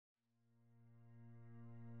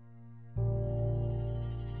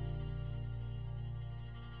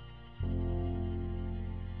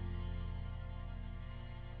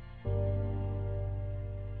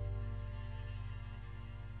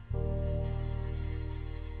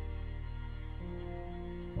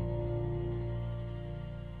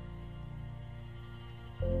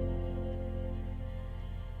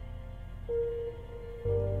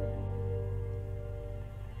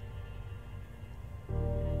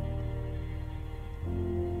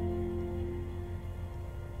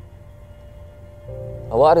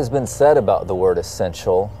A lot has been said about the word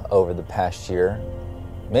essential over the past year.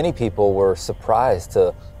 Many people were surprised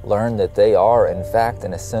to learn that they are, in fact,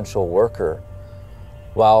 an essential worker,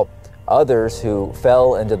 while others who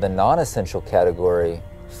fell into the non-essential category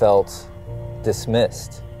felt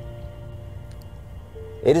dismissed.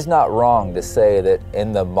 It is not wrong to say that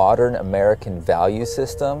in the modern American value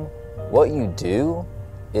system, what you do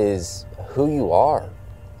is who you are.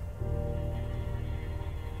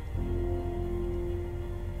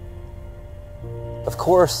 Of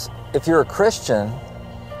course, if you're a Christian,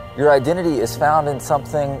 your identity is found in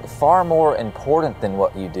something far more important than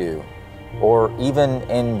what you do, or even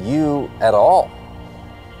in you at all.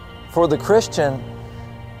 For the Christian,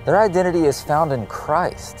 their identity is found in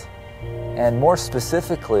Christ, and more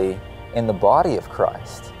specifically, in the body of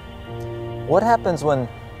Christ. What happens when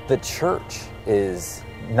the church is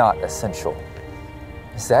not essential?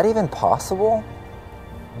 Is that even possible?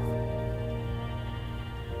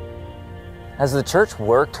 Has the church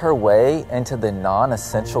worked her way into the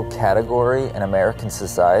non-essential category in American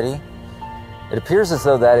society? It appears as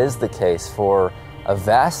though that is the case for a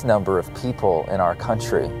vast number of people in our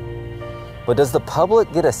country. But does the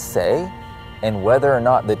public get a say in whether or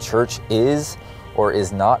not the church is or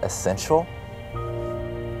is not essential?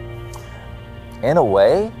 In a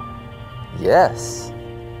way, yes.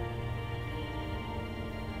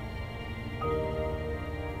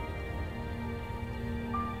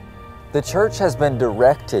 The church has been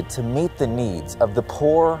directed to meet the needs of the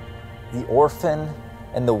poor, the orphan,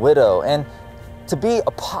 and the widow, and to be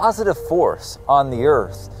a positive force on the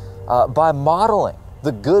earth by modeling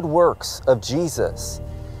the good works of Jesus.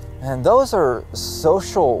 And those are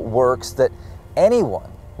social works that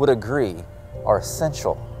anyone would agree are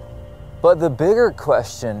essential. But the bigger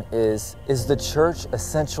question is the church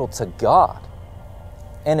essential to God?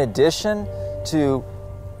 In addition to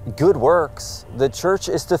good works, the church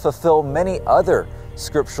is to fulfill many other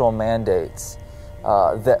scriptural mandates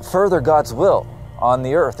that further God's will on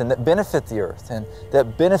the earth and that benefit the earth and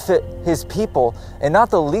that benefit His people. And not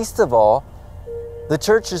the least of all, the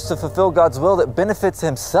church is to fulfill God's will that benefits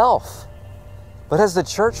Himself. But has the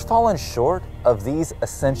church fallen short of these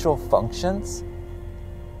essential functions?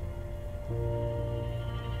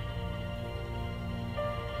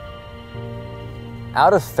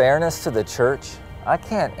 Out of fairness to the church, I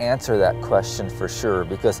can't answer that question for sure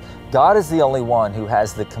because God is the only one who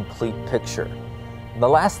has the complete picture. The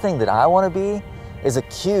last thing that I want to be is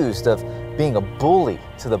accused of being a bully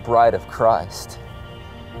to the bride of Christ.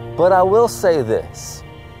 But I will say this.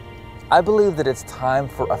 I believe that it's time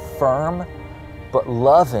for a firm but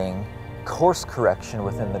loving course correction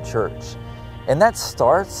within the church. And that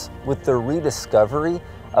starts with the rediscovery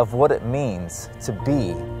of what it means to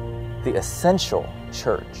be the essential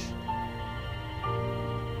church.